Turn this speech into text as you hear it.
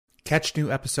Catch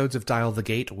new episodes of Dial the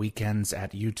Gate weekends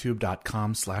at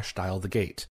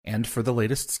youtube.com/dialthegate. And for the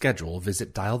latest schedule,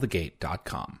 visit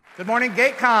dialthegate.com. Good morning,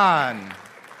 GateCon.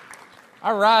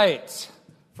 All right.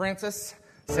 Francis,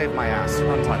 save my ass.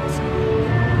 Run titles.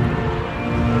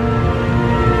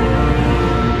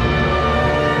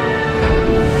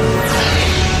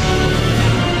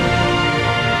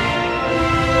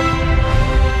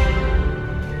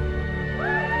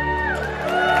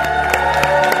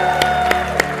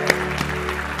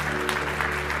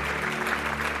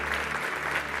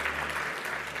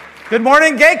 Good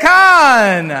morning,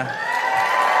 GateCon!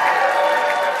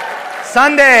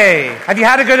 Sunday. Have you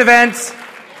had a good event?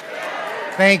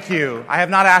 Thank you. I have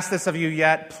not asked this of you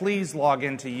yet. Please log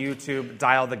into YouTube,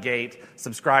 Dial the Gate,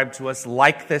 subscribe to us,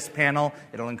 like this panel.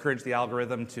 It'll encourage the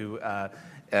algorithm to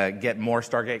get more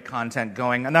Stargate content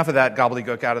going. Enough of that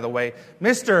gobbledygook out of the way.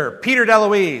 Mr. Peter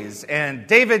DeLuise and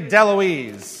David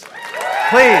DeLuise,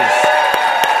 please.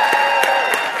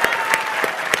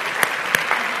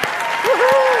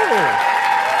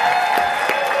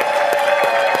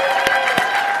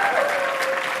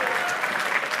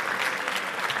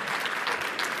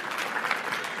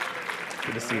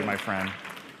 Good to see you, my friend.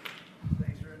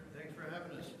 Thanks for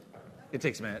having us. It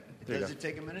takes a minute. Does it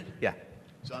take a minute? Yeah.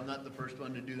 So I'm not the first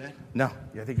one to do that? No,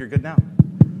 I think you're good now.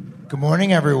 Good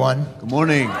morning, everyone. Good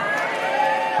morning.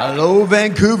 Hello,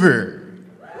 Vancouver.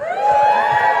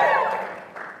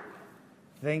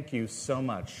 Thank you so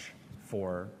much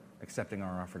for accepting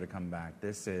our offer to come back.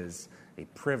 This is a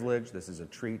privilege. This is a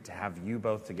treat to have you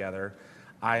both together.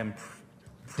 I am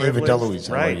David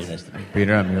DeLuise. Right. Nice to meet you.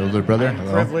 Peter, I'm your older brother. I'm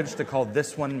privileged to call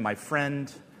this one my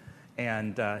friend,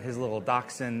 and his little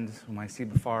dachshund, whom I see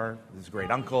before, his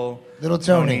great uncle, Little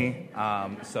Tony.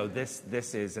 So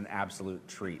this is an absolute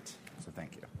treat. So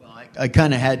thank you. Well, I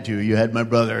kind of had to. You had my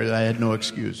brother. I had no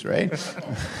excuse, right?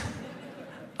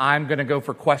 I'm going to go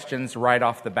for questions right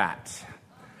off the bat.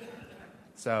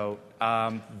 So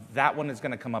that one is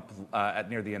going to come up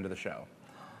near the end of the show.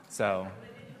 So,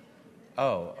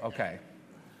 okay.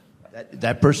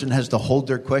 That person has to hold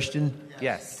their question?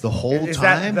 Yes. The whole is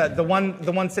time? That the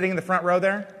one sitting in the front row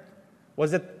there?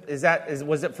 Was it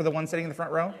for the one sitting in the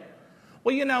front row?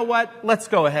 Well, you know what? Let's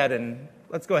go ahead and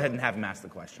have him ask the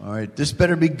question. All right, this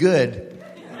better be good.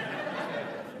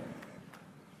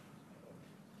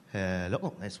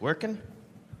 Hello, it's working.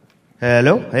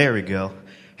 Hello, there we go.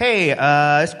 Hey,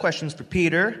 this question's for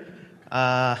Peter.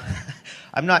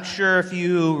 I'm not sure if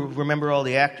you remember all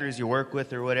the actors you work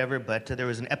with or whatever, but there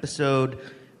was an episode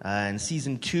in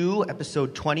season 2,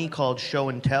 episode 20, called Show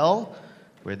and Tell,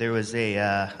 where there was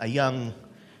a young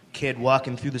kid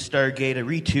walking through the Stargate, a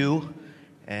Ritu,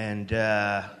 and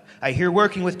I hear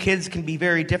working with kids can be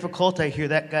very difficult. I hear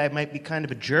that guy might be kind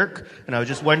of a jerk, and I was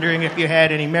just wondering if you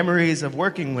had any memories of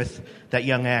working with that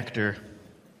young actor.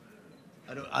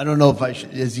 I don't know if I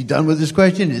should. Is he done with this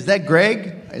question? Is that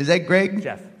Greg?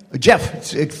 Jeff.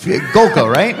 It's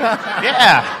Golka, right?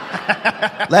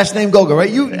 Yeah. Last name Golka, right?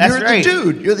 You're right. the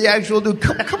dude. You're the actual dude.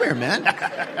 Come here, man.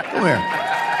 Come here.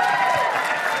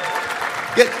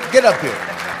 Get up here.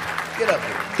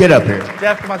 Get up here.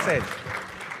 Jeff, come on stage.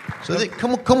 So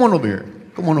come on over here.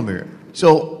 Come on over here.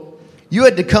 So you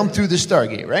had to come through the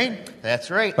Stargate, right? That's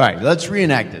right. All right, let's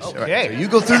reenact this. Okay. All right, so you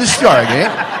go through the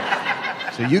Stargate.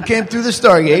 So you came through the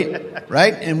Stargate,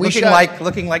 right? And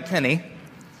looking like Kenny.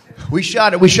 We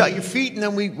shot it. We shot your feet, and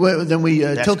then we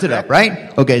tilted correct. up,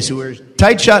 right? Okay, so we're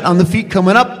tight shot on the feet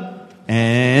coming up,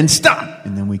 and stop.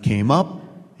 And then we came up,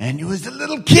 and it was the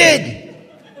little kid.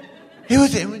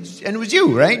 It was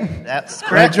you, right? That's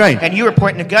correct. That's right. And you were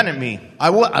pointing a gun at me.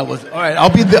 I was. All right, I'll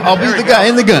be the guy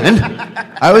in the gun.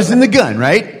 I was in the gun,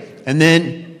 right? And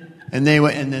then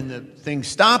the thing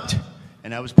stopped,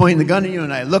 and I was pointing the gun at you,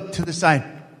 and I looked to the side.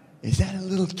 Is that a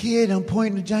little kid I'm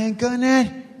pointing a giant gun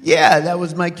at? Yeah, that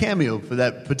was my cameo for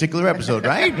that particular episode,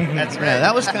 right? That's right. Yeah,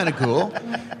 that was kind of cool.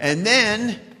 And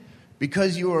then,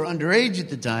 because you were underage at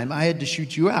the time, I had to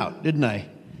shoot you out, didn't I?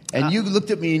 And you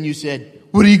looked at me and you said,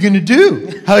 "What are you going to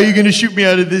do? How are you going to shoot me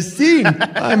out of this scene?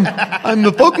 I'm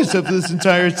the focus of this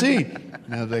entire scene."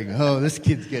 And I was like, "Oh, this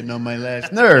kid's getting on my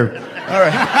last nerve." All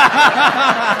right.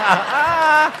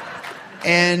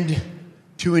 And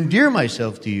to endear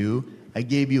myself to you, I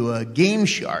gave you a Game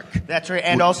Shark. That's right,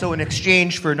 and also in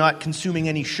exchange for not consuming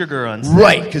any sugar on set.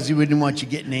 Right, because he wouldn't want you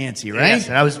getting antsy, right? Yes,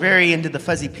 and I was very into the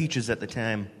fuzzy peaches at the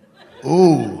time.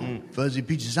 Ooh, fuzzy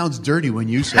peaches. Sounds dirty when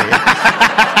you say it. All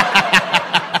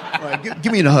right,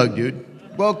 give me a hug, dude.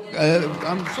 Well,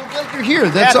 I'm so glad you're here.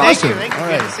 That's awesome. Thank you. All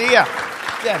right. Good to see ya.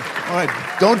 Yeah. All right,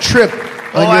 don't trip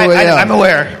on your way out. I'm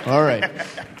aware. All right.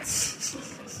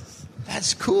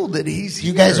 That's cool that he's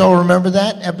here. You guys all remember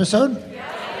that episode?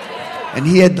 And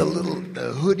he had the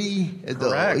hoodie.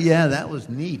 Correct. Yeah, that was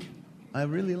neat. I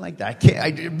really liked that.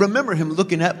 I remember him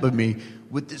looking up at me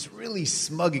with this really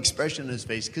smug expression on his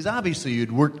face, because obviously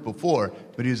you'd worked before,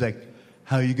 but he was like,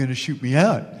 how are you going to shoot me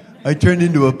out? I turned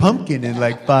into a pumpkin in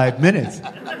like 5 minutes.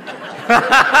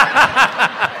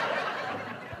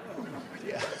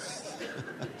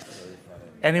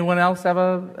 Anyone else have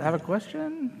a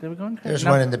question? Did we go in? There's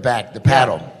No. one in the back, the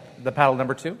paddle. The paddle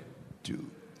number 2.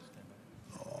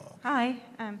 Hi,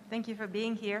 thank you for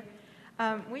being here.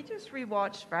 We just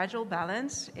rewatched Fragile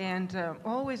Balance, and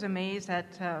always amazed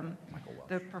at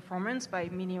the performance by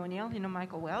Minnie O'Neill,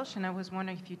 Michael Welsh, and I was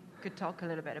wondering if you could talk a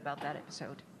little bit about that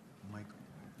episode.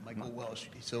 Michael Welsh.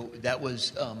 So that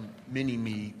was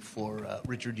mini-me for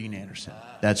Richard Dean Anderson.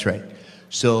 That's right.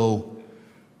 So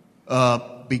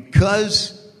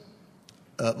because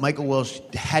Michael Welsh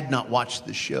had not watched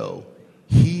the show,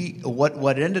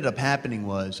 what ended up happening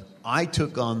was I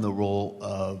took on the role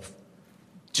of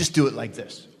just do it like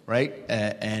this, right?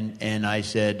 And I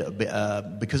said,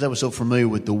 because I was so familiar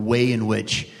with the way in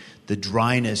which the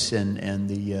dryness and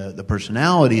the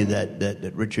personality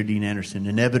that Richard Dean Anderson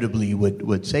inevitably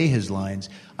would say his lines,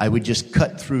 I would just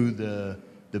cut through the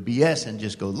BS and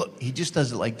just go, look, he just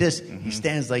does it like this. Mm-hmm. He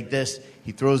stands like this.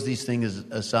 He throws these things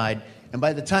aside. And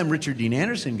by the time Richard Dean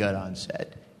Anderson got on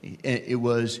set,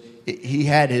 he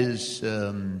had his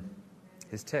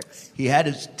tics. He had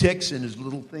his tics and his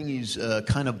little thingies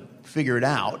kind of figured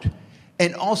out.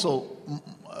 And also,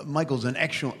 Michael's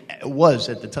was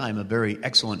at the time a very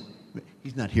excellent.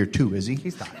 He's not here too, is he?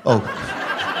 He's not. Oh.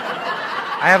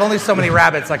 I have only so many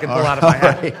rabbits I can pull out of my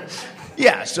hat. Right.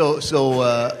 Yeah, so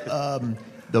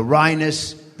the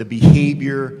wryness, the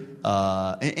behavior,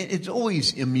 and it's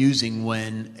always amusing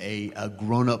when a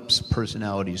grown-up's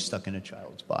personality is stuck in a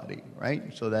child's body,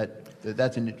 right? So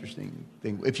that's an interesting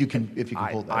thing if you can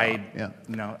pull that off.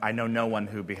 Yeah. I know no one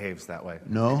who behaves that way.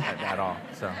 No? At all.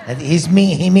 So And he's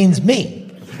me. He means me.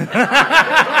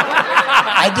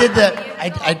 I did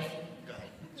that.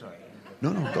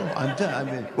 No, go. I'm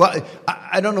done. Well,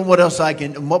 I don't know what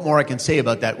more I can say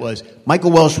about that. Was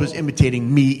Michael Welsh was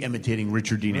imitating me, imitating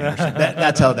Richard Dean Anderson.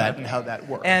 That's how that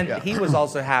worked. And he was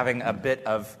also having a bit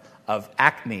of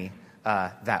acne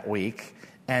that week,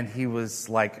 and he was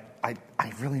like, I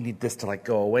really need this to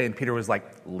go away. And Peter was like,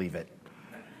 leave it.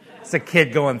 It's a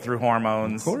kid going through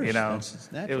hormones, Of course, It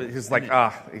natural. was like, Peter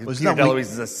DeLuise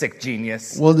is a sick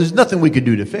genius. Well, there's nothing we could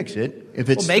do to fix it.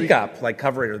 If it's makeup,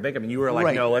 cover it with makeup, and you were like,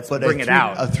 right, no, let's but bring it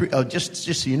out. Just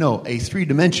so you know, a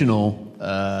three-dimensional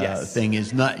Yes. thing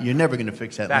is not. You're never going to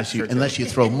fix that That's unless you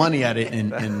throw money at it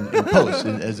in post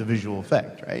as a visual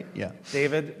effect, right? Yeah.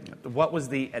 David, what was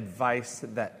the advice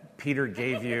that Peter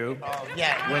gave you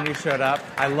yeah. when you showed up?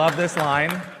 I love this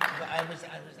line.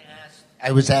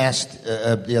 I was asked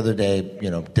the other day,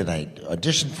 did I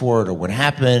audition for it or what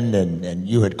happened? And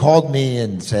you had called me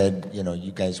and said,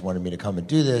 you guys wanted me to come and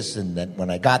do this. And then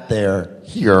when I got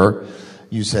here,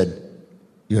 you said,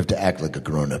 you have to act like a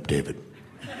grown-up, David.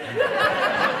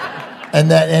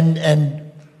 and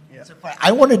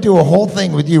I want to do a whole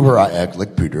thing with you where I act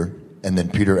like Peter and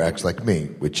then Peter acts like me,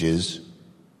 which is,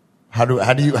 how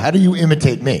do you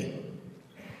imitate me?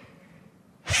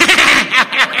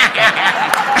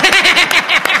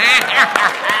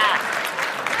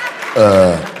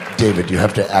 David, you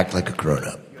have to act like a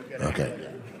grown-up. Okay.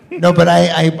 No, but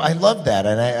I love that,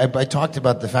 and I talked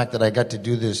about the fact that I got to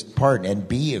do this part and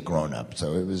be a grown-up,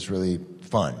 so it was really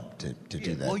fun to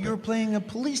do that. Well, you were playing a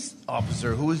police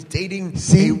officer who was dating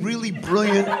a really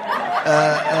brilliant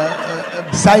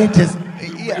scientist,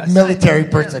 military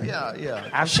person. Yeah.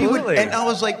 Absolutely. And I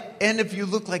was like, and if you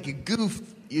look like a goof,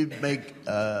 you'd make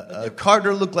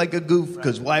Carter look like a goof,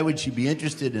 because why would she be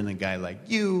interested in a guy like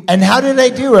you? And how did I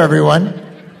do, everyone?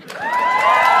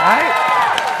 Right?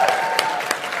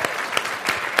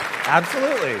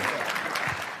 Absolutely.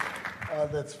 Oh,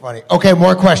 that's funny. Okay,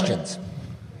 more questions.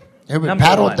 Here we Number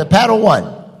paddle. one. The paddle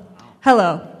one.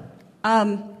 Hello.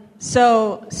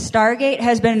 So Stargate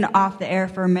has been off the air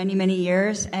for many, many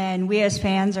years, and we as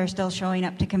fans are still showing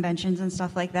up to conventions and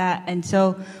stuff like that. And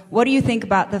so what do you think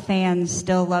about the fans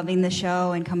still loving the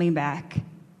show and coming back?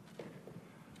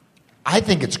 I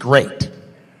think it's great.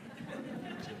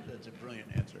 That's a brilliant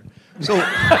answer. So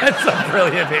That's a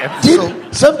brilliant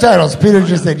answer. Subtitles, Peter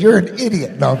just said, you're an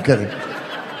idiot. No, I'm kidding.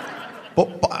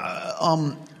 But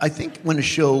I think when a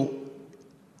show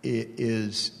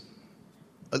is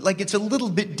it's a little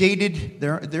bit dated,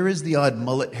 there is the odd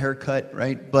mullet haircut,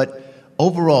 right? But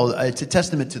overall, it's a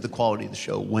testament to the quality of the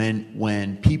show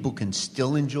when people can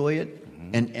still enjoy it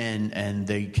and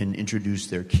they can introduce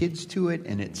their kids to it,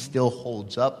 and it still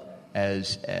holds up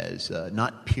as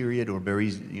not period or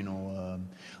very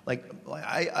Like,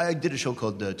 I did a show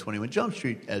called 21 Jump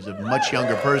Street as a much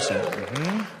younger person.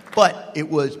 Mm-hmm. But it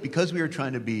was because we were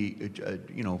trying to be,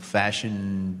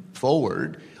 fashion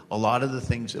forward. A lot of the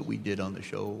things that we did on the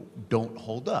show don't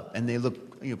hold up, and they look,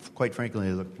 quite frankly,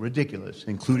 they look ridiculous,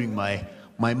 including my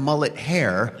mullet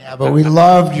hair. Yeah, but we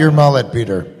loved your mullet,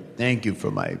 Peter. Thank you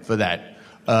for that.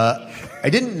 I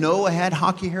didn't know I had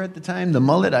hockey hair at the time. The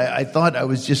mullet, I thought I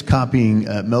was just copying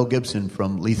Mel Gibson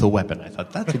from Lethal Weapon. I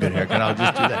thought, that's a good haircut, I'll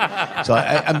just do that. So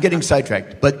I'm getting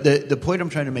sidetracked. But the point I'm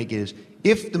trying to make is,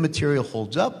 if the material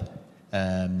holds up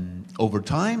over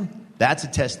time, that's a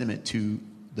testament to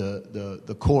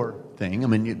the core thing. I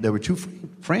mean, there were 2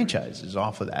 franchises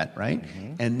off of that, right?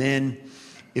 Mm-hmm. And then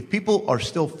if people are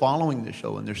still following the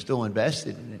show and they're still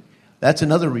invested in it, that's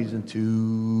another reason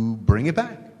to bring it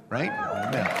back. Right?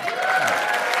 Yeah.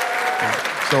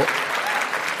 So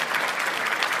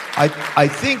I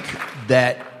think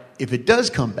that if it does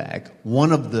come back,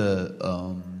 one of the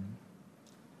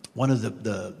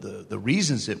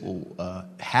reasons it will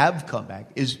have come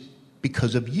back is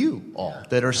because of you all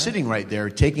that are sitting right there,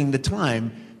 taking the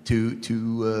time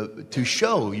to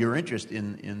show your interest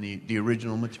in the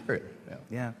original material.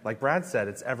 Yeah, like Brad said,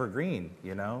 it's evergreen.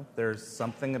 There's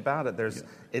something about it.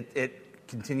 It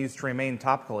continues to remain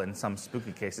topical. In some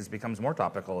spooky cases, becomes more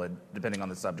topical, depending on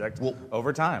the subject,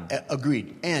 over time.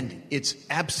 Agreed. And it's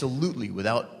absolutely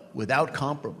without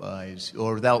compromise,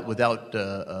 or without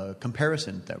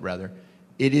comparison,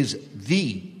 it is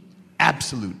the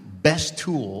absolute best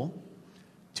tool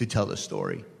to tell a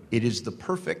story. It is the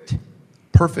perfect,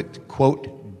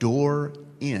 quote, door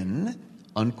in,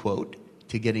 unquote,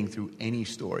 to getting through any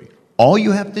story. All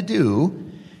you have to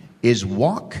do is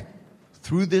walk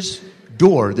through this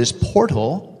door, this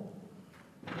portal,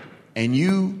 and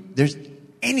there's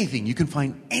anything, you can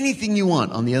find anything you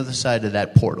want on the other side of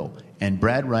that portal. And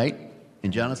Brad Wright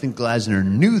and Jonathan Glasner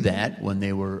knew that when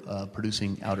they were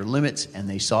producing Outer Limits, and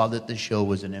they saw that the show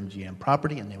was an MGM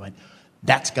property, and they went,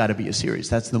 that's got to be a series.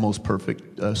 That's the most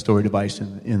perfect story device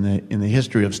in the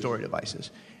history of story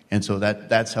devices. And so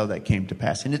that's how that came to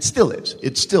pass. And it still is.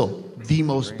 It's still the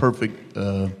most perfect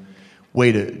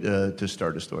way to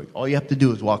start a story. All you have to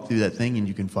do is walk through that thing, and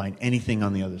you can find anything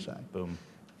on the other side. Boom.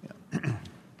 Yeah.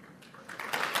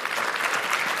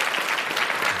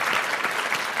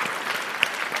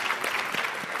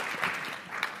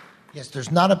 Yes,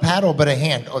 there's not a paddle, but a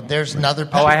hand. Oh, there's another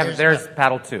paddle. There's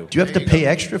paddle 2. Do you have to pay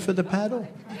extra for the paddle?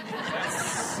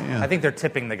 Yeah. I think they're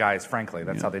tipping the guys, frankly.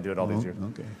 That's how they do it all these years.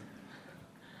 Okay.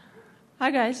 Hi,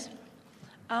 guys.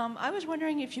 I was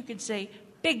wondering if you could say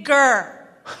bigger.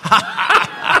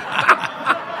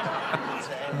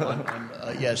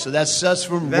 Yeah, so that's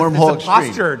from Wormhole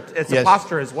Extreme. It's a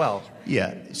posture as well.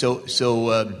 Yeah. So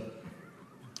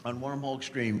on Wormhole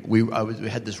Extreme, we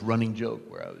had this running joke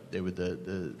where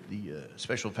the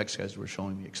special effects guys were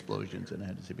showing the explosions, and I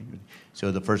had to say,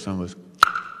 so the first one was,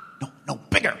 no,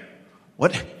 bigger.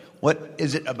 What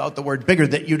is it about the word bigger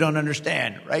that you don't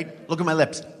understand? Right? Look at my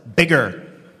lips. Bigger,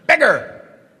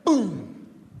 boom,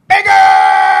 bigger.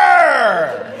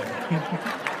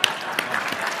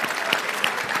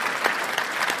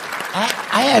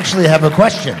 I actually have a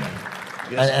question,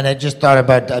 and I just thought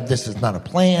about this is not a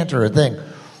plant or a thing.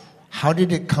 How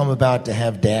did it come about to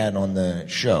have Dad on the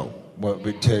show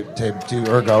to do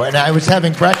Ergo? And I was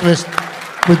having breakfast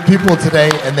with people today,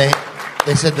 and they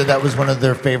said that was one of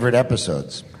their favorite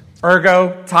episodes.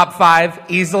 Ergo, top 5,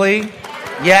 easily.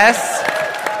 Yes.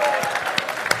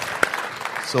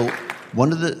 So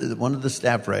one of the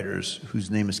staff writers, whose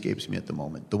name escapes me at the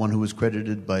moment, the one who was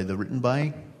credited by the written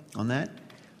by on that,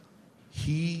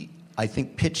 he, I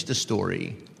think, pitched a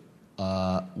story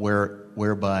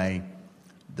whereby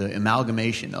the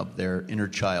amalgamation of their inner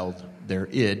child, their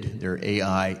id, their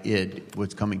AI id,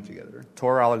 was coming together.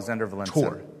 Tor Alexander Valencia.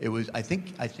 Tor. It was. I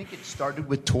think it started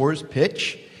with Tor's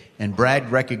pitch, and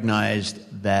Brad recognized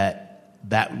that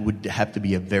would have to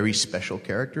be a very special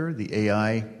character. The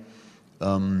AI.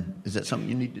 Is that something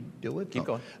you need to deal with? Keep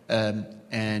going.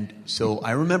 And so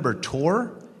I remember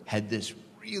Tor had this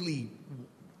really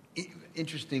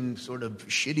interesting sort of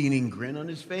shit-eating grin on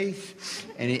his face,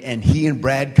 and he and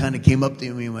Brad kind of came up to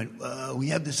him and went, we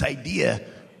have this idea.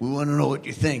 We want to know what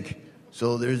you think.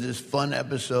 So there's this fun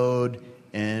episode,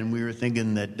 and we were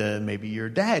thinking that maybe your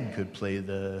dad could play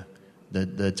the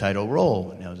title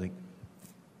role. And I was like,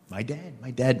 my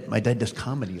dad does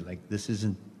comedy. Like, this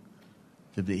isn't,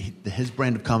 his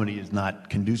brand of comedy is not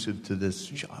conducive to this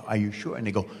show. Are you sure? And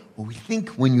they go, well, we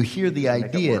think when you hear the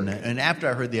idea, and after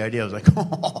I heard the idea, I was like,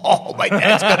 oh, my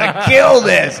dad's going to kill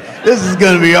this. This is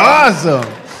going to be awesome.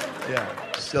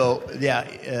 Yeah. So, yeah.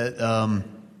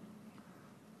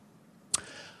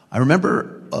 I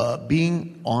remember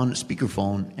being on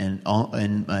speakerphone, and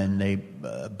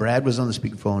Brad was on the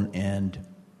speakerphone, and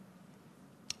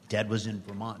Dad was in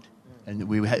Vermont, and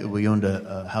we owned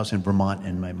a house in Vermont,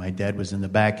 and my dad was in the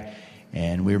back,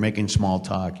 and we were making small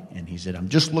talk, and he said, "I'm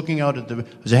just looking out at the."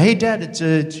 I said, "Hey, Dad,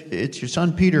 it's your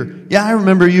son Peter." "Yeah, I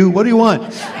remember you. What do you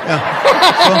want?"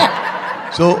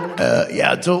 So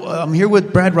I'm here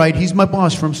with Brad Wright. He's my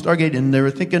boss from Stargate, and they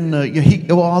were thinking,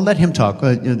 I'll let him talk.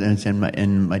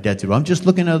 And my dad said, "Well, I'm just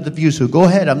looking out the view, so go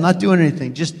ahead. I'm not doing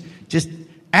anything. Just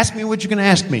ask me what you're going to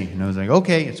ask me." And I was like,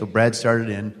 "Okay." And so Brad started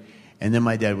in, and then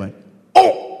my dad went,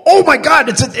 "Oh my God!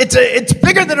 It's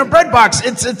bigger than a bread box.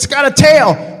 It's got a tail."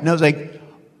 And I was like,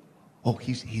 "Oh,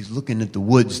 he's looking at the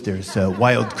woods. There's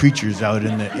wild creatures out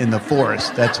in the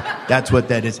forest. That's what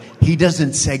that is." He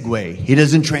doesn't segue. He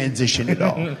doesn't transition at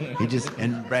all.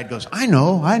 And Brad goes, I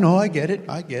know, I get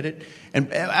it.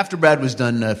 And after Brad was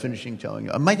done finishing telling,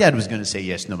 my dad was going to say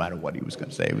yes no matter what he was going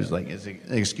to say. It was like an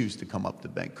excuse to come up to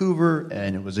Vancouver,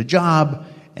 and it was a job,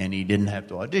 and he didn't have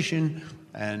to audition,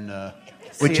 and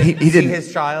which he didn't. See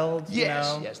his child.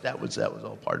 Yes, that was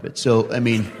all part of it. So I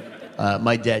mean.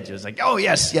 My dad was like, "Oh,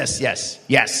 yes. He's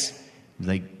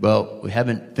like, "Well, we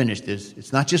haven't finished this.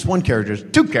 It's not just one character, it's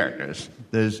two characters.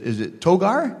 Is it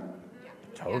Togar?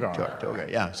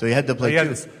 Togar, yeah. So he had to play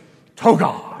two.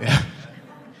 Togar. Yeah.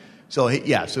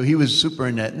 So he was super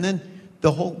in that. And then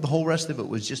the whole rest of it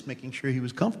was just making sure he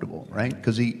was comfortable, right?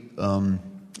 Because we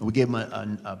gave him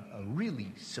a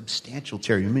really substantial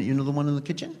chair. You know the one in the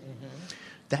kitchen? Mm-hmm.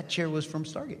 That chair was from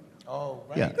Stargate. Oh,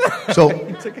 right. Yeah. So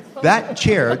that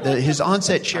chair, his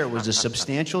onset chair, was a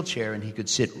substantial chair, and he could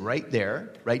sit right there,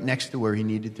 right next to where he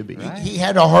needed to be. Right. He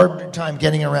had a hard time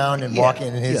getting around and walking,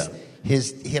 and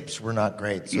his hips were not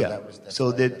great.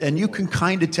 So and you can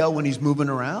kind of tell when he's moving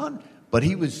around, but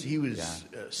he was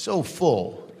so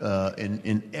full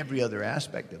in every other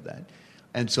aspect of that.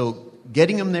 And so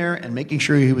getting him there and making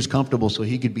sure he was comfortable so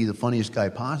he could be the funniest guy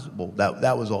possible,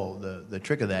 that was all the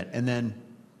trick of that. And then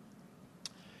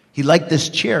he liked this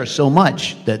chair so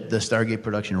much that the Stargate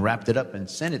production wrapped it up and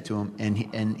sent it to him,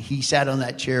 and he sat on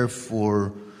that chair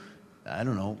for, I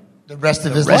don't know, the rest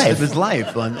of his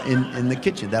life in the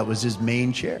kitchen. That was his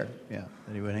main chair, that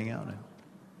he would hang out in.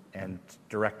 And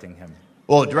directing him.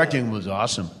 Well, directing was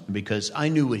awesome because I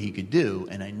knew what he could do,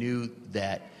 and I knew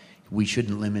that we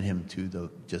shouldn't limit him to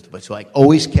so I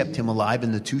always kept him alive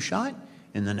in the two-shot,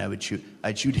 and then I'd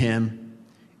shoot him,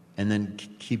 and then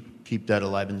keep that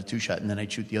alive in the two-shot, and then I'd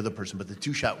shoot the other person, but the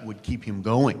two-shot would keep him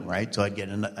going, right? So I'd get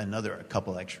a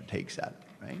couple extra takes out,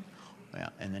 right? Yeah,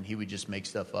 and then he would just make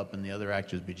stuff up, and the other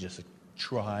actors would just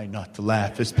try not to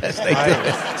laugh as best they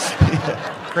could.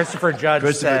 Christopher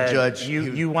Judge said,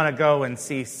 you want to go and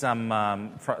see some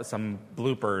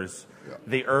bloopers.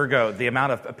 Yeah. The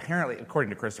amount of, apparently,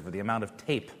 according to Christopher, the amount of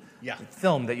tape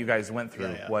film that you guys went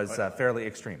through was fairly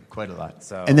extreme. Quite a lot.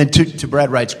 So. And then to Brad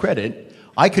Wright's credit,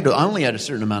 I only had a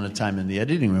certain amount of time in the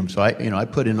editing room, so I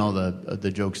put in all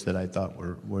the jokes that I thought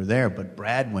were there. But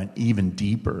Brad went even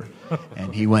deeper,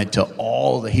 and he went to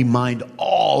he mined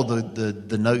all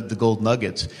the gold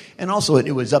nuggets, and also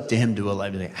it was up to him to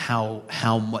elaborate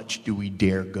how much do we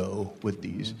dare go with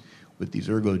these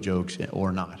ergo jokes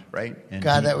or not, right? And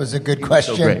that was a good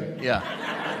question. So great, yeah.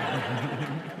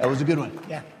 That was a good one.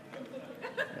 Yeah.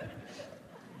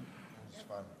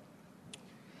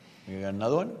 You got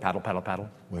another one? Paddle.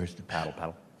 Where's the paddle?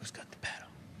 Who's got the paddle?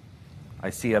 I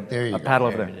see a paddle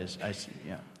over there. It is. I see,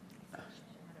 yeah.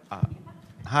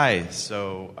 Hi.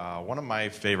 So one of my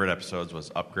favorite episodes was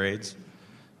Upgrades.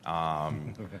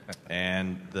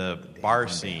 And the bar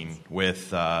scene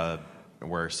with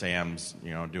where Sam's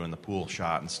doing the pool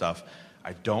shot and stuff.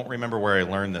 I don't remember where I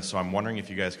learned this, so I'm wondering if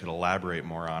you guys could elaborate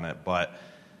more on it. But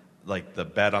like the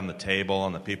bed on the table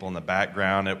and the people in the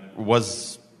background, it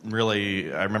was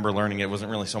really, I remember learning it wasn't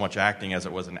really so much acting as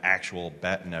it was an actual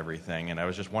bet and everything. And I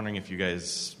was just wondering if you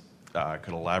guys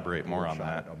could elaborate more on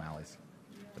that. O'Malley's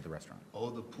at the restaurant. Oh,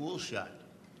 the pool shot.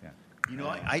 Yeah.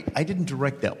 I didn't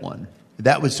direct that one.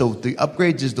 That was, so the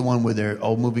Upgrades is the one where they're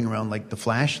all moving around like the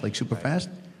Flash, like super fast.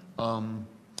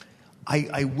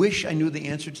 I wish I knew the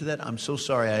answer to that. I'm so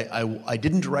sorry. I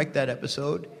didn't direct that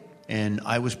episode, and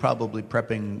I was probably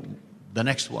prepping the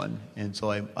next one, and so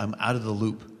I'm out of the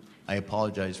loop. I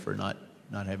apologize for not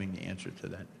having the answer to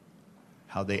that.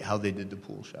 How they did the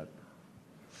pool shot.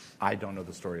 I don't know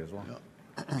the story as well.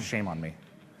 No. Shame on me.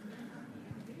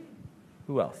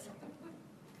 Who else?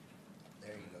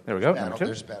 There we go. Number two.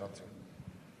 There's battle too.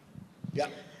 Yeah.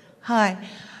 Hi.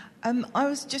 I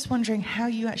was just wondering how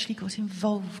you actually got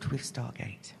involved with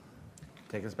Stargate.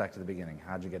 Take us back to the beginning.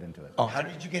 How'd you get into it? Oh, how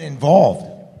did you get involved?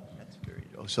 That's very.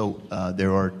 So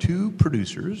there are two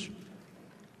producers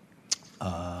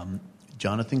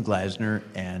Jonathan Glasner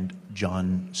and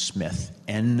John Smith,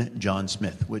 John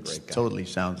Smith, which totally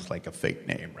sounds like a fake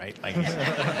name, right?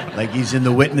 Like he's in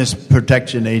the Witness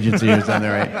Protection Agency or something,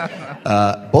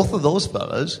 right? Both of those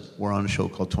fellas were on a show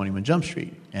called 21 Jump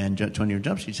Street, and 21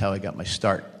 Jump Street is how I got my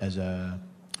start as a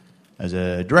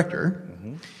director.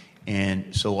 Mm-hmm.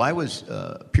 And so I was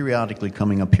periodically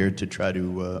coming up here to try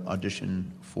to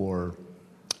audition for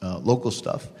local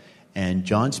stuff, and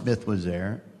John Smith was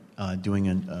there. Doing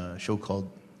a show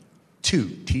called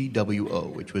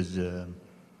TWO, which was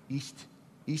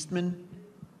Eastman.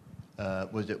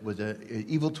 Was a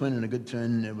evil twin and a good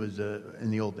twin. It was in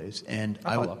the old days, and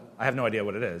I have no idea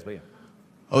what it is, but yeah.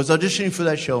 I was auditioning for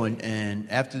that show,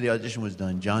 and after the audition was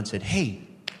done, John said, "Hey,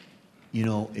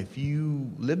 if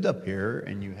you lived up here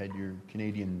and you had your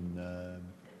Canadian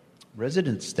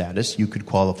resident status, you could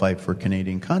qualify for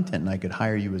Canadian content, and I could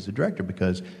hire you as a director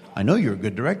because I know you're a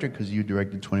good director because you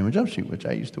directed 21 Jump Street, which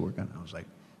I used to work on." I was like,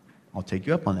 "I'll take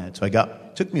you up on that." So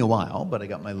took me a while, but I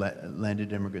got my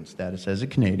landed immigrant status as a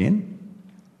Canadian,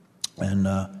 and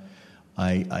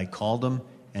I called him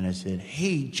and I said,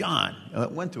 "Hey, John," I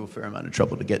went through a fair amount of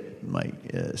trouble to get my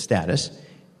status,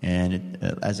 and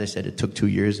as I said, it took 2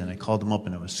 years, and I called him up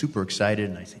and I was super excited,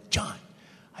 and I said, "John,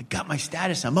 I got my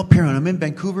status. I'm up here and I'm in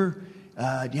Vancouver.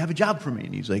 Do you have a job for me?"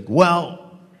 And he's like,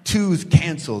 "Well, 2's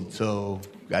canceled, so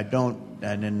I don't."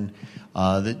 And then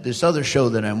this other show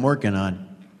that I'm working on,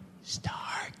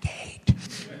 Stargate,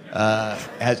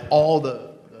 has all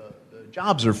the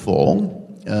jobs are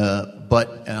full,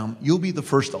 but you'll be the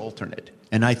first alternate.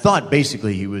 And I thought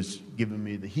basically he was giving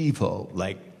me the heave-ho,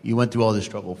 like, you went through all this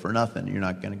trouble for nothing. You're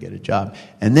not going to get a job.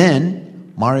 And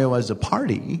then Mario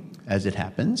Azzopardi, as it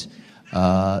happens,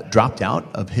 dropped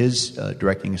out of his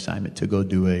directing assignment to go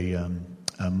do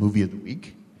a movie of the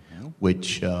week,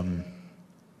 which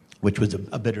was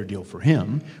a better deal for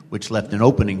him, which left an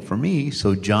opening for me.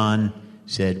 So John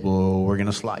said, "Well, we're going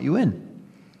to slot you in."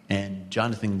 And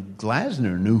Jonathan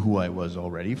Glasner knew who I was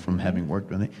already from having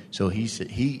worked with him. So he said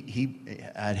he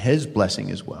had his blessing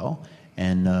as well.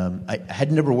 And I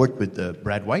had never worked with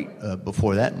Brad White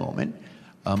before that moment,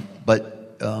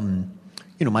 but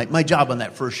my job on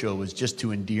that first show was just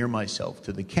to endear myself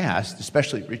to the cast,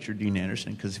 especially Richard Dean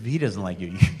Anderson, because if he doesn't like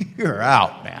you, you're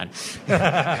out, man.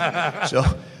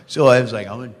 So I was like,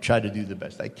 I'm going to try to do the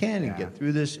best I can and get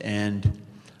through this, and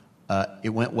it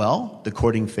went well. The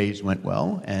courting phase went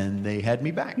well, and they had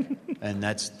me back. And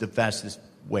that's the fastest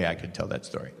way I could tell that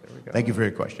story. Thank you for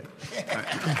your question.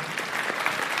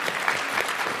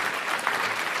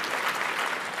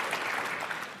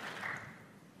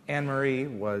 Anne-Marie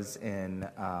was in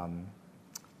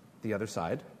The Other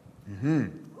Side. Mm-hmm.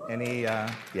 Any?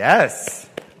 Yes.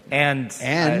 And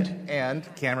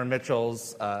Cameron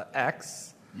Mitchell's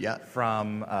ex. Yeah.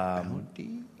 From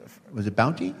Bounty? Was it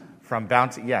Bounty? From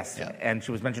Bounty, yes. Yeah. And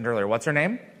she was mentioned earlier. What's her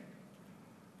name?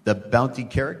 The Bounty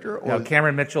character? Or no,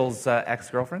 Cameron Mitchell's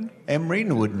ex-girlfriend. Emery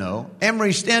would know.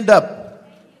 Emery, stand up.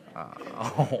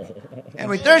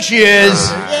 Emery, there she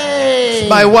is. Yay! It's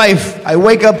my wife. I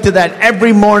wake up to that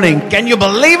every morning. Can you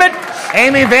believe it?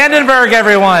 Amy Vandenberg,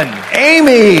 everyone.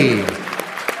 Amy.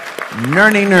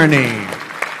 Nerny.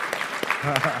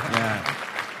 Yeah.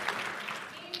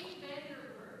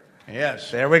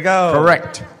 Yes. There we go.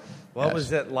 Correct. What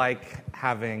was it like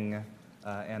having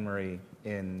Anne-Marie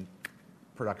in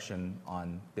production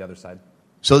on The Other Side?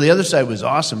 So The Other Side was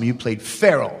awesome. You played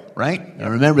Farrell, right? I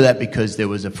remember that because there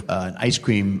was an ice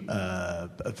cream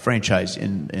franchise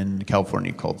in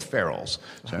California called Farrell's.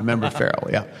 So I remember Farrell,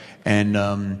 yeah.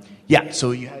 And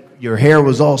so your hair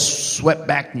was all swept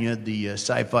back, and you had the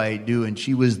sci-fi do, and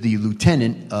she was the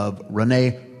lieutenant of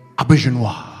Renee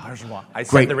Aubergenois. I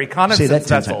said the reconnaissance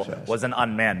vessel fast. was an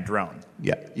unmanned drone.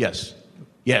 Yeah. Yes.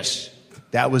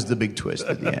 That was the big twist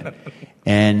at the end.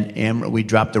 And we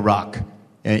dropped a rock.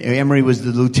 Emery was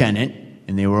the lieutenant,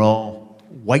 and they were all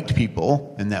white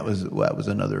people, and that was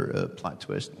another plot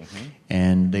twist. Mm-hmm.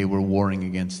 And they were warring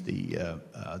against the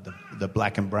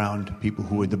black and brown people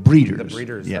who were the breeders. The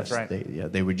breeders, yes, that's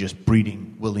right. They were just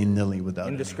breeding willy-nilly without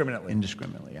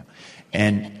indiscriminately, yeah.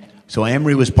 And so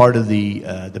Emery was part of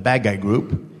the bad guy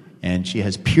group, and she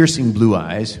has piercing blue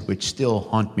eyes, which still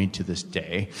haunt me to this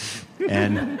day.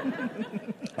 And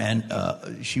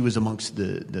she was amongst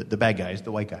the bad guys,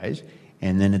 the white guys.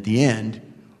 And then at the end,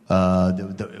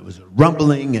 it was a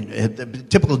rumbling, and the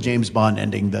typical James Bond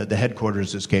ending. The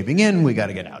headquarters is caving in. We got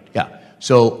to get out. Yeah.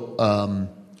 So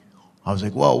I was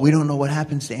like, well, we don't know what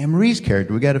happens to Anne-Marie's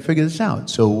character. We got to figure this out.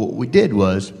 So what we did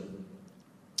was,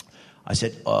 I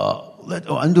said,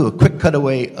 I'll do a quick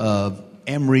cutaway of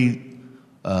Anne-Marie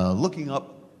looking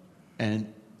up and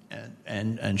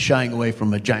shying away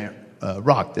from a giant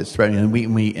rock that's threatening,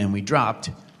 and we dropped.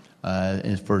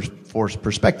 For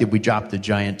perspective, we dropped a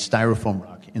giant styrofoam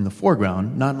rock in the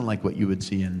foreground, not unlike what you would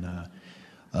see in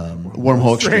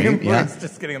Wormhole Extreme. Yeah, It's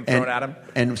just getting them thrown at him.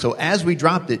 And so as we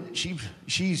dropped it, she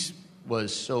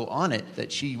was so on it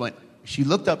that she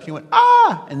looked up, she went,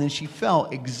 ah! And then she fell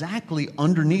exactly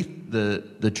underneath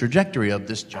the trajectory of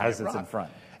this giant as it's rock. in front.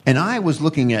 And I was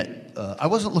looking at, I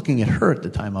wasn't looking at her at the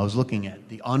time, I was looking at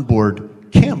the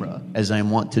onboard camera, as I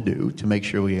want to do, to make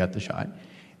sure we got the shot.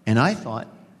 And I thought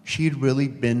she had really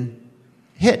been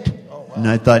hit. Oh, wow. And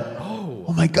I thought,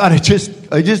 oh my God, I just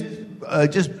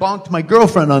bonked my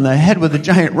girlfriend on the head with a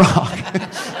giant rock.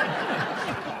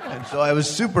 And so I was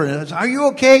super, and I was, are you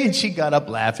okay? And she got up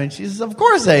laughing. She says, of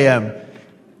course I am.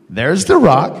 There's the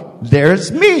rock.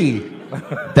 There's me.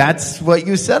 That's what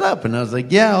you set up. And I was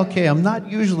like, yeah, okay, I'm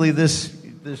not usually this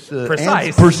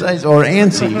precise or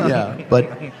antsy. Yeah,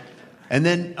 but, and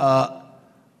then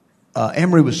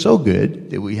Emery was so good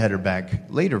that we had her back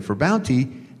later for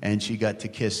Bounty, and she got to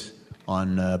kiss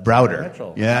on Browder.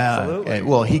 Mitchell. Yeah. Absolutely.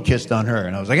 Well, he kissed on her,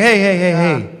 and I was like,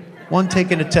 hey. One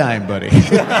take at a time, buddy. Give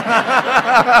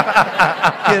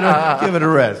it a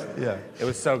rest. Yeah. It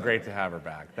was so great to have her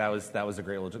back. That was a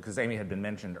great little, because Amy had been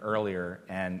mentioned earlier,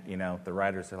 and the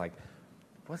writers are like,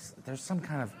 there's some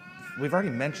kind of, we've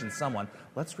already mentioned someone.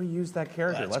 Let's reuse that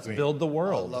character. That's Let's great. build the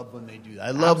world. I love when they do that.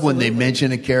 I love when they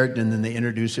mention a character and then they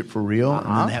introduce it for real, and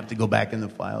then they have to go back in the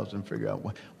files and figure out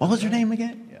what was her name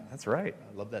again. Yeah, that's right.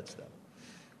 I love that stuff.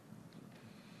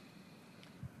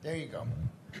 There you go.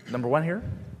 Number 1 here.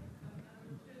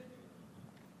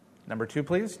 Number 2,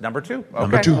 please. Number 2. Okay.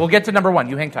 Number 2. We'll get to number 1.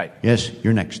 You hang tight. Yes,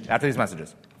 you're next. After these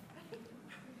messages.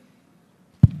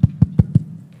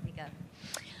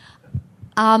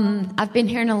 I've been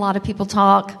hearing a lot of people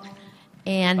talk,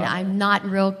 and I'm not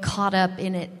real caught up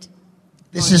in it.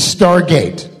 This is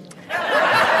Stargate.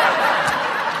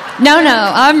 No,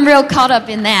 I'm real caught up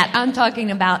in that. I'm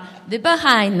talking about the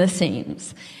behind the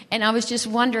scenes. And I was just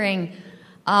wondering,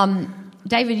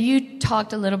 David, you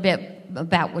talked a little bit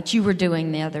about what you were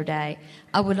doing the other day.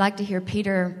 I would like to hear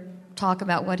Peter talk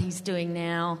about what he's doing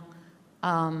now.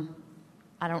 I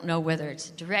don't know whether it's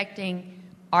directing.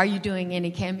 Are you doing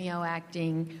any cameo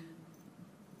acting?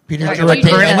 Peter,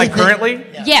 currently?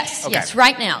 Yes, yes,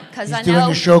 right now. Because he's doing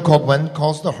a show called When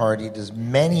Calls the Heart. He does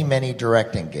many, many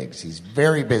directing gigs. He's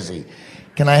very busy.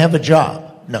 Can I have a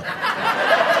job? No.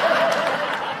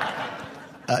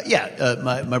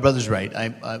 My brother's right.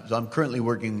 I'm currently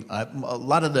working. A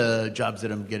lot of the jobs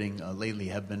that I'm getting lately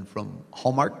have been from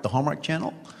Hallmark, the Hallmark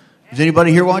Channel. Does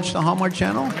anybody here watch the Hallmark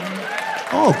Channel?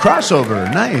 Oh, crossover,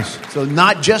 nice. So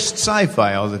not just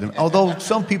sci-fi all the time. Although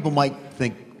some people might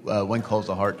think When Calls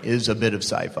the Heart is a bit of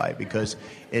sci-fi because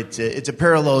it's a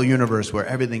parallel universe where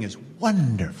everything is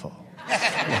wonderful.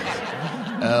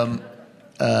 I've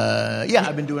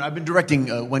been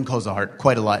directing When Calls the Heart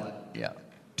quite a lot. Yeah.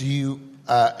 Do you?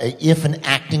 If an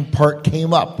acting part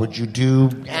came up, would you do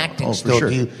acting still? Sure.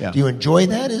 Do you enjoy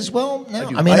that as well? No?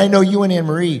 I know you and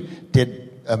Anne-Marie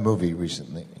did a movie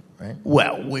recently, right?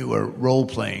 Well, we were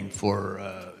role-playing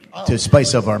to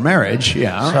spice up our marriage,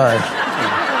 yeah. Sorry.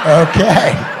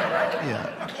 Okay. Yeah.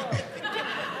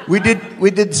 We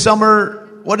did summer,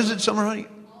 what is it, Summer Honey?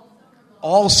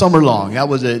 All summer long. That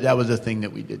was a thing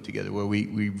that we did together where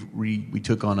we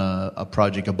took on a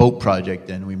project, a boat project,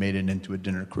 and we made it into a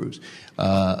dinner cruise.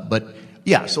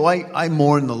 So I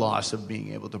mourn the loss of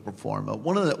being able to perform.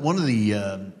 One of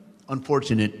the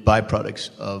unfortunate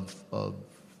byproducts of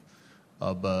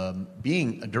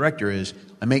being a director is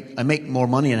I make more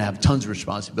money and I have tons of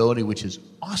responsibility, which is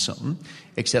awesome.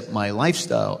 Except my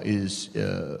lifestyle is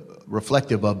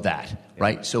reflective of that.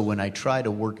 Right, so when I try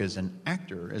to work as an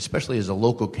actor, especially as a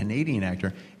local Canadian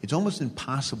actor, it's almost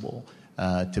impossible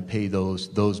to pay those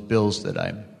bills that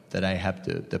I have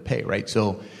to pay. Right,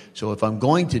 so if I'm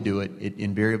going to do it, it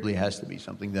invariably has to be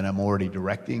something that I'm already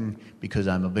directing because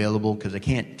I'm available. Because I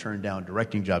can't turn down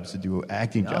directing jobs to do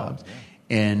acting jobs. Yeah.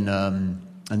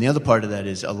 And the other part of that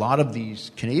is a lot of these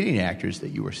Canadian actors that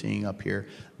you were seeing up here,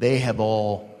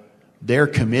 they're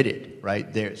committed, right?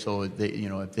 If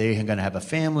they're going to have a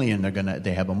family and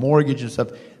they have a mortgage and stuff,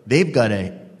 they've got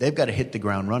to hit the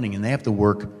ground running, and they have to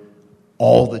work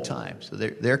all the time. So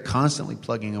they're constantly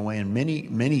plugging away, and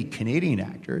many Canadian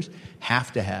actors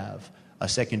have to have a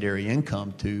secondary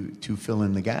income to fill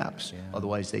in the gaps. Yeah.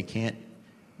 Otherwise, they can't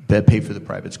pay for the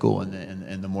private school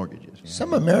and the mortgages. Yeah.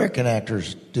 Some American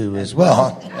actors do as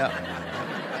well. Yeah.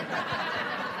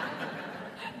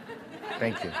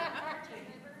 Thank you.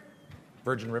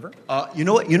 Virgin River? You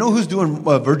know what? You know who's doing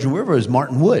Virgin River is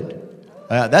Martin Wood.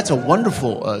 That's a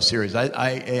wonderful series.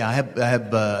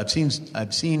 I've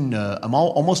seen. I'm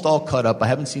almost all caught up. I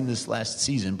haven't seen this last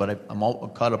season, but I'm all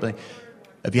caught up.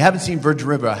 If you haven't seen Virgin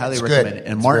River, I highly recommend it.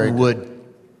 And Martin Wood,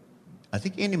 I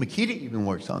think Andy Makita even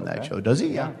works on that show. Does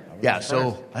he? Yeah.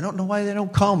 So I don't know why they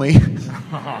don't call me.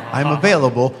 I'm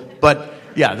available, but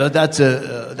yeah, that's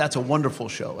a wonderful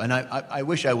show, and I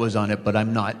wish I was on it, but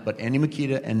I'm not. But Andy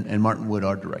Makita and Martin Wood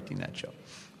are directing that show.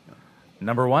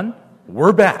 Number one,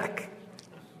 we're back.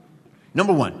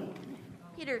 Number one.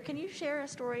 Peter, can you share a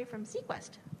story from Sequest?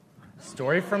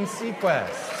 Story from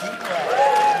Sequest.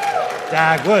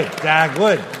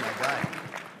 Dagwood.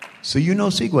 So you know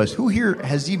Sequest. Who here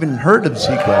has even heard of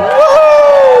Sequest?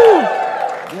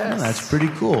 Yes. That's pretty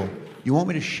cool. You want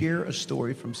me to share a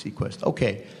story from Sequest?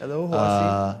 Okay. Hello,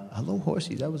 Horsey. Hello,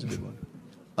 Horsey. That was a good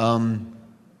one.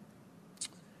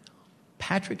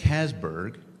 Patrick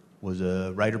Hasberg was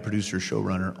a writer, producer,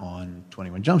 showrunner on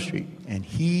 21 Jump Street, and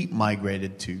he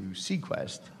migrated to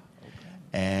Sequest.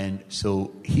 And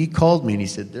so he called me and he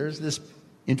said, "There's this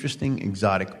interesting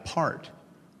exotic part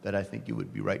that I think you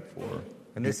would be right for."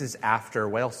 And this is after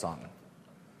Whale Song.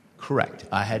 Correct.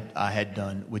 I had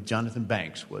done with Jonathan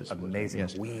Banks was amazing.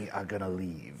 Yes. We are gonna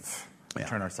leave.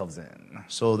 Turn ourselves in.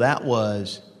 So that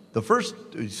was the first.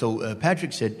 So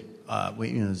Patrick said,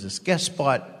 "There's this guest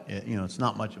spot. It's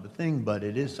not much of a thing, but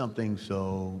it is something.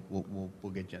 So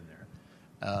we'll get you in there."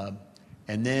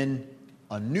 And then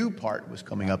a new part was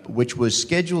coming up, which was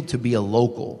scheduled to be a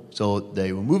local. So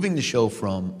they were moving the show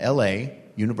from L.A.,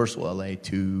 Universal L.A.,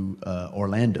 to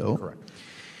Orlando. Correct.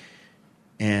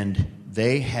 And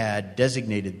they had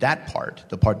designated that part,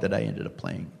 the part that I ended up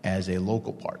playing, as a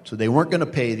local part. So they weren't going to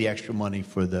pay the extra money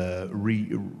for the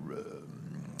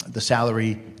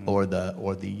salary or the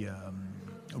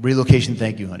relocation.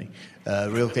 Thank you, honey.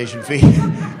 Relocation fee.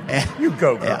 You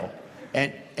go, girl.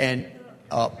 And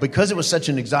because it was such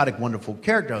an exotic, wonderful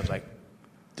character, I was like,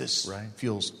 this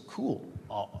feels cool.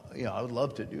 I would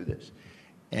love to do this.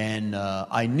 And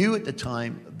I knew at the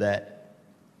time that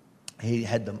he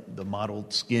had the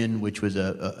mottled skin, which was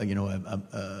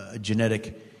a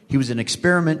genetic. He was an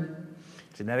experiment,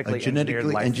 genetically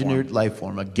engineered life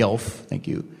form, a GELF. Thank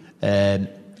you, and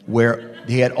where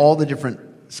he had all the different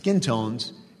skin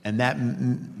tones, and that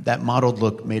mottled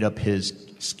look made up his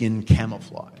skin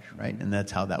camouflage, right? And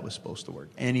that's how that was supposed to work.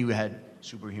 And he had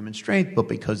superhuman strength, but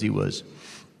because he was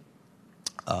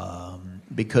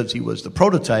the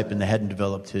prototype and they hadn't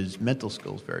developed his mental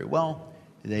skills very well,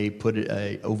 they put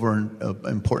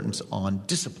importance on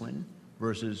discipline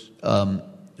versus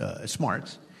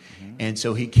smarts. Mm-hmm. And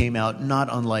so he came out not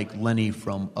unlike Lenny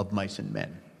from Of Mice and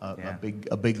Men, a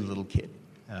big little kid.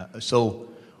 So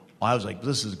I was like,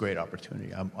 this is a great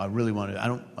opportunity. I really want to. I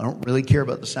don't really care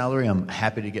about the salary. I'm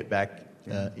happy to get back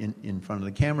in front of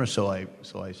the camera. So I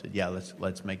said, yeah,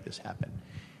 let's make this happen.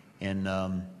 And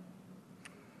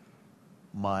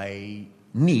my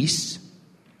niece,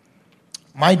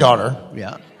 my daughter,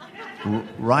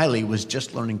 Riley, was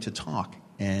just learning to talk,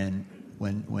 and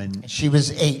when she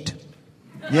was 8,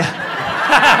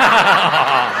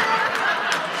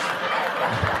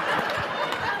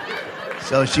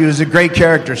 so she was a great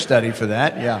character study for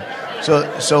that,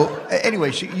 So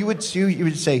anyway, you would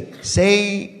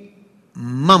say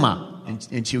mama,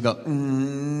 and she would go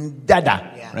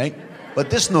dada, right? But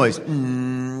this noise.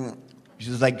 She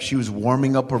was like she was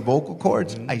warming up her vocal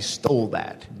cords. I stole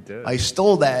that. I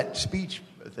stole that speech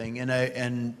thing,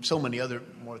 and so many other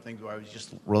more things where I was just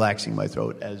relaxing my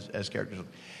throat as characters.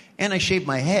 And I shaved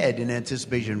my head in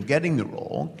anticipation of getting the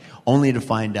role, only to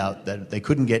find out that they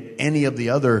couldn't get any of the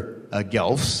other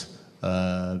Gelfs,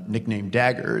 nicknamed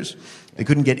Daggers. They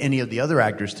couldn't get any of the other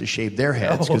actors to shave their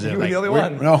heads because you were the only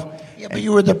one. No, but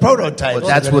you were the prototype.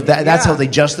 Well, that's how they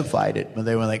justified it. But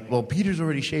they were like, "Well, Peter's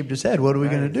already shaved his head. What are we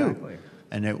going to do?"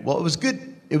 And it was good.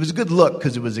 It was a good look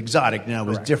because it was exotic. Now it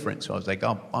was different. So I was like,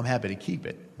 "Oh, I'm happy to keep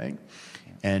it." Right?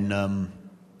 And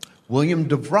William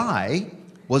DeVry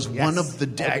was one of the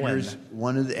Daggers.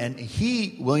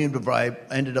 William DeVry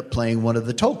ended up playing one of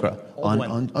the Tok'ra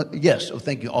on yes. Oh,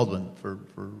 thank you, Aldwin, for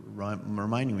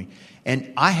reminding me.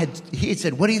 And he had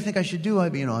said, "What do you think I should do?"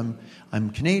 I'm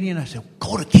Canadian. I said,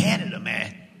 "Go to Canada,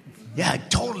 man. Yeah,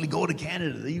 totally go to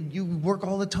Canada. You work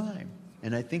all the time."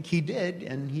 And I think he did,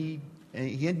 and he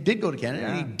did go to Canada,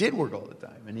 and he did work all the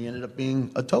time, and he ended up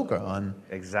being a Tok'ra on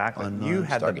exactly. On, you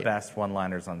had Stargate. The best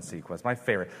one-liners on Sequest. My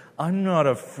favorite. I'm not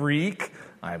a freak.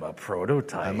 I'm a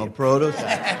prototype.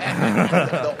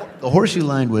 The Horsey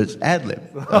line was ad-lib.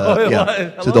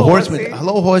 So the horseman,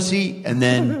 hello, Horsey, and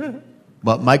then,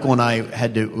 but Michael and I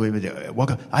had to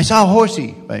walk up. I saw a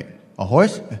horsey. Right? A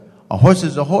horse? a horse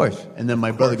is a horse. And then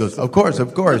my brother goes, of course, which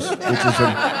is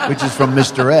from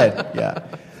Mr. Ed. Yeah.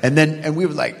 And we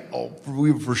were like,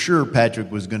 we were for sure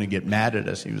Patrick was going to get mad at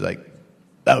us. He was like,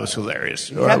 that was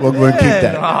hilarious. All right, we're going to keep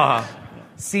that.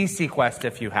 See Sequest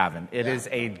if you haven't. It is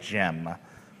a gem.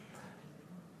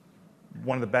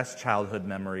 One of the best childhood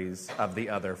memories of the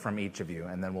other from each of you,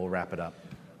 and then we'll wrap it up.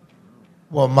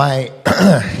 Well, my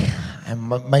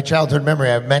childhood memory,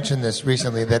 I've mentioned this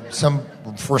recently, that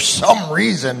for some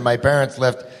reason my parents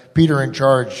left Peter in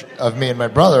charge of me and my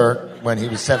brother when he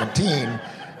was 17,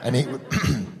 and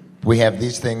we have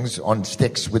these things on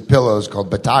sticks with pillows called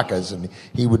batakas, and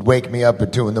he would wake me up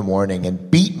at 2 a.m.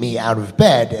 and beat me out of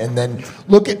bed and then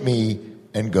look at me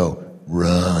and go,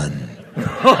 run.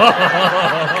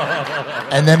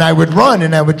 And then I would run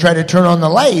and I would try to turn on the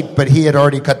light, but he had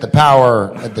already cut the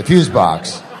power at the fuse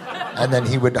box. And then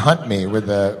he would hunt me with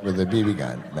a BB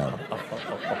gun. No.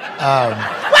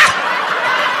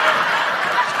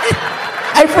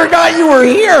 I forgot you were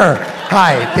here.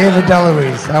 Hi, David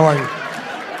DeLuise. How are you?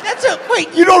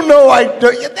 Wait, you don't know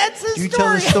that's the story. You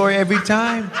tell the story every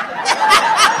time.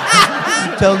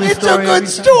 You tell the it's story a good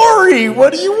story.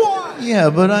 What do you want? Yeah,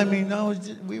 but I mean,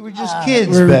 we were just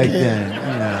kids back then.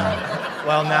 Yeah.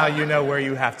 Well, now you know where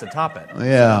you have to top it.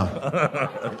 Yeah.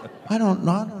 I don't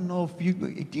know if you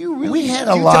do. You really? We had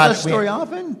a do you lot. Tell that story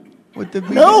often. With the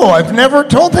no, I've never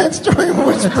told that story. It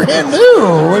was brand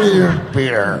new. What are you,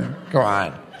 Peter? Come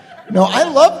on. No, I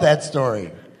love that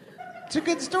story. It's a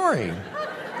good story.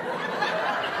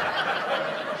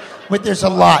 But there's a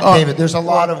lot, David. There's a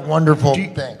lot of wonderful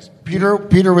things.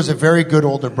 Peter was a very good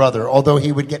older brother, although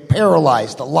he would get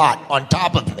paralyzed a lot on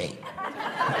top of me.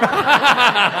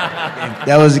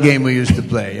 That was a game we used to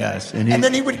play, yes. And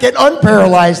then he would get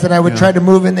unparalyzed, and I would try to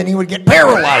move, and then he would get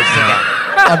paralyzed again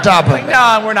on top of me.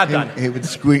 No, we're not done. He would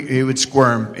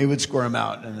squirm. He would squirm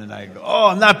out, and then I go, "Oh,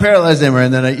 I'm not paralyzed anymore."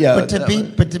 And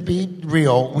then But to be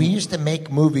real, we used to make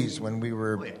movies when we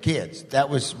were kids. That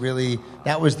was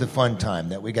the fun time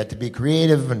that we got to be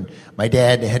creative. And my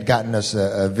dad had gotten us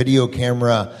a video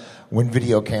camera when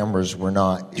video cameras were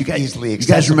not easily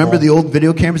accessible. You guys remember the old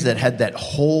video cameras that had that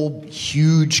whole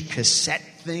huge cassette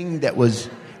thing that was,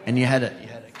 and you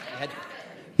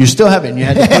still have it, and you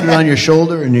had to put it on your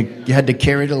shoulder, and you had to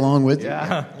carry it along with you.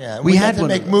 Yeah. We had to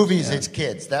make movies as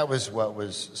kids. That was what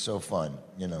was so fun,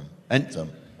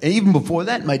 And even before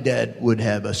that, my dad would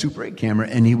have a Super 8 camera,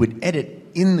 and he would edit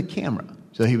in the camera.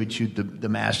 So he would shoot the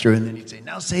master, and then he'd say,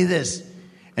 "Now say this,"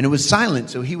 and it was silent,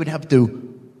 so he would have to.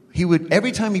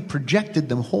 Every time he projected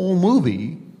the whole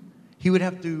movie, he would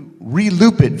have to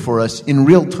re-loop it for us in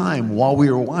real time while we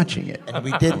were watching it. And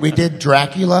we did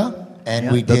Dracula,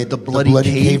 and we did the Bloody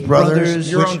Cave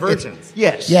Brothers. Your own versions.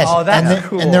 Yes. Oh, that's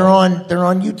cool. And they're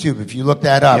on YouTube. If you look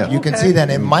that up, you can see that.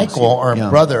 And Michael, our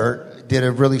brother, did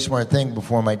a really smart thing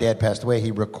before my dad passed away.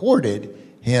 He recorded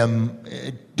him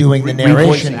doing the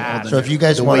narration. So if you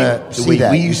guys want to see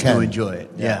that, we used to enjoy it.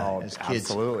 Yeah, as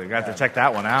kids. Absolutely. Got to check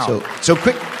that one out. So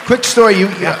quick story.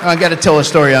 I got to tell a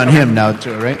story on him now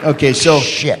too, right? Okay, so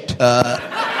shit.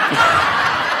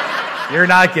 You're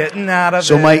not getting out of it.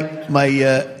 So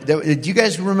do you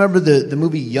guys remember the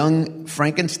movie Young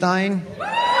Frankenstein?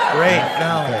 Great.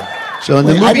 No. Okay. So in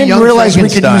the movie I didn't Young realize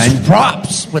Frankenstein, we could use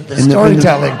props with the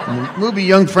storytelling. In the movie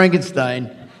Young Frankenstein,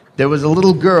 there was a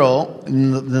little girl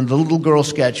in the little girl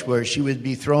sketch where she would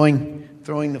be throwing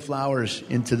the flowers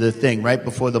into the thing right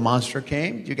before the monster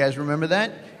came. Do you guys remember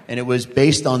that? And it was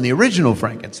based on the original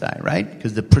Frankenstein, right?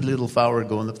 Because the pretty little flower would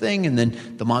go in the thing, and then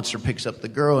the monster picks up the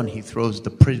girl, and he throws the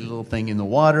pretty little thing in the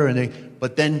water.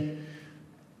 But then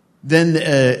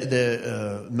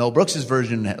Mel Brooks's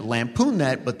version lampooned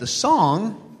that. But the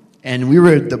song, and we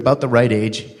were about the right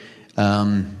age.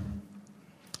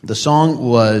 The song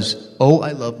was, "Oh,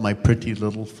 I Love My Pretty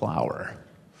Little Flower."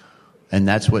 And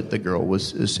that's what the girl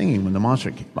was singing when the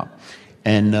monster came up.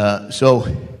 And so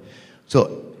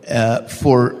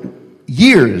for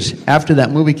years after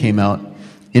that movie came out,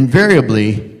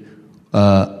 invariably,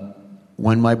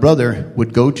 when my brother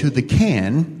would go to the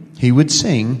can, he would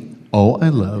sing, "Oh, I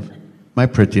Love My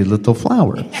Pretty Little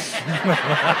Flower."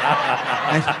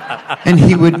 And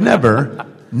he would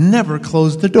never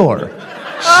close the door.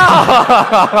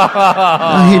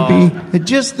 He'd be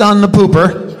just on the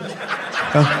pooper.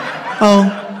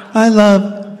 "Oh, I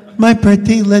love my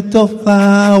pretty little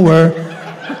flower."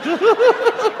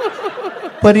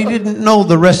 But he didn't know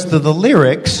the rest of the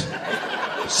lyrics,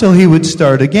 so he would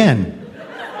start again.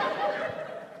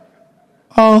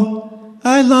 "Oh,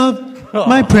 I love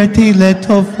my pretty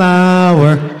little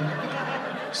flower."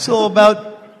 So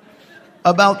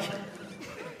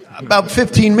about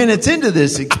 15 minutes into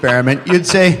this experiment, you'd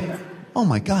say, oh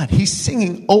my God, he's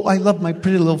singing "Oh, I Love My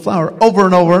Pretty Little Flower" over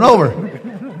and over and over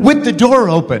with the door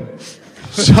open.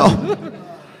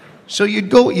 So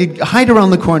you'd hide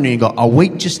around the corner and you go, I'll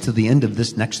wait just till the end of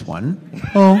this next one.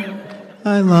 Oh,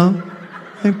 I love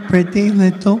my pretty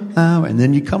little flower. And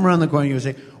then you come around the corner and you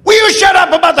say, will you shut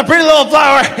up about the pretty little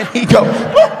flower? And he'd go, woo,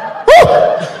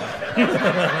 woo.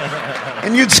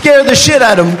 And you'd scare the shit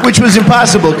out of him, which was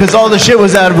impossible because all the shit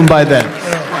was out of him by then.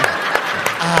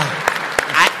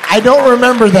 I don't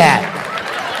remember that.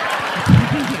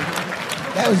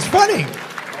 That was funny.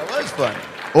 That was fun.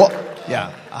 Oh,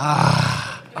 yeah.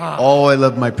 Oh, I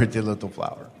love my pretty little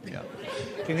flower. Yeah.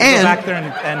 Can you go back there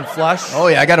and flush? Oh,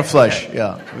 yeah, I got to flush.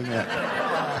 Yeah.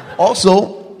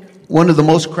 Also, one of the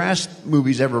most crass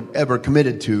movies ever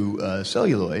committed to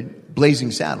celluloid,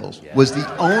 Blazing Saddles, was the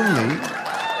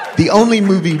only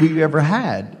movie we ever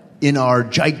had in our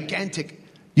gigantic.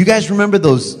 You guys remember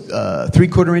those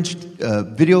 3/4-inch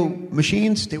video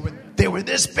machines? They were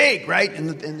this big, right?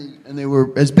 And they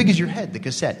were as big as your head, the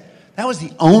cassette. That was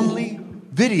the only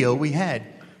video we had.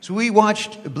 So we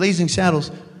watched Blazing Saddles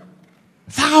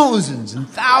thousands and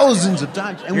thousands of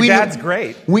times. And Your dad's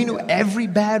great. We knew every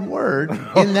bad word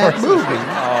in that movie.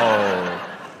 Oh.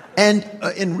 And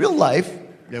in real life,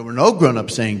 there were no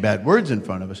grown-ups saying bad words in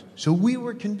front of us. So we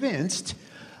were convinced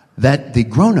that the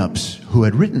grown-ups who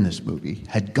had written this movie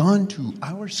had gone to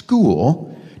our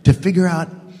school to figure out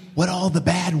what all the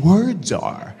bad words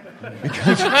are.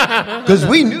 Because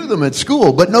we knew them at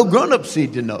school, but no grown-ups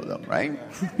seemed to know them, right?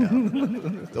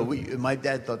 Yeah. So my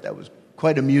dad thought that was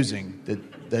quite amusing,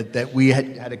 that we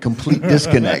had a complete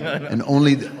disconnect, and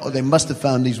only they must have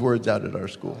found these words out at our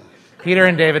school. Peter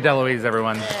and David DeLuise,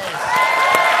 everyone.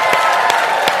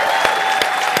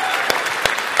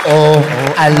 Oh,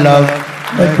 I love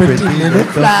my pretty little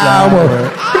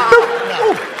flower.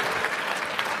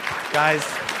 Guys,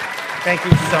 thank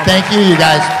you so much. Thank you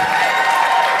guys.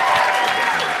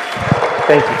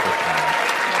 Thank you.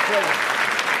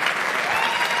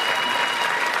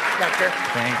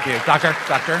 Thank you. Doctor.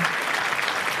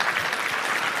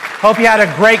 Hope you had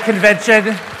a great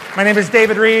convention. My name is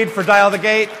David Reed for Dial the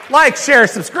Gate. Like, share,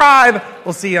 subscribe.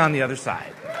 We'll see you on the other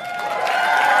side.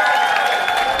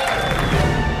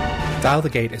 Dial the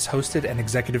Gate is hosted and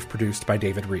executive produced by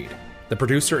David Reed. The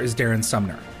producer is Darren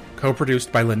Sumner.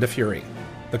 Co-produced by Linda Fury.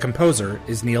 The composer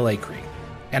is Neil Acree.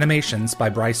 Animations by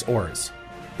Bryce Orrs.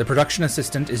 The production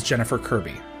assistant is Jennifer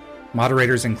Kirby.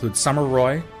 Moderators include Summer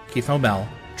Roy, Keith Homel,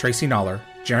 Tracy Noller,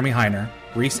 Jeremy Heiner,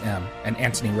 Reese M., and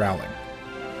Anthony Rowling.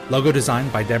 Logo design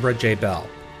by Deborah J. Bell.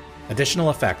 Additional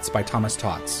effects by Thomas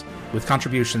Tots, with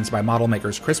contributions by model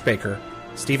makers Chris Baker,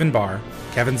 Stephen Barr,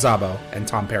 Kevin Zabo, and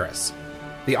Tom Paris.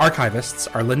 The archivists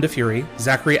are Linda Fury,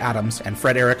 Zachary Adams, and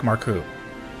Fred Eric Marcoux.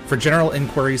 For general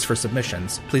inquiries for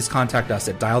submissions, please contact us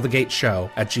at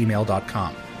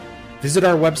dialthegateshow@gmail.com. Visit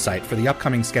our website for the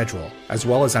upcoming schedule, as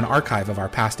well as an archive of our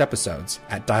past episodes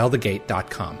at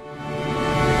dialthegate.com.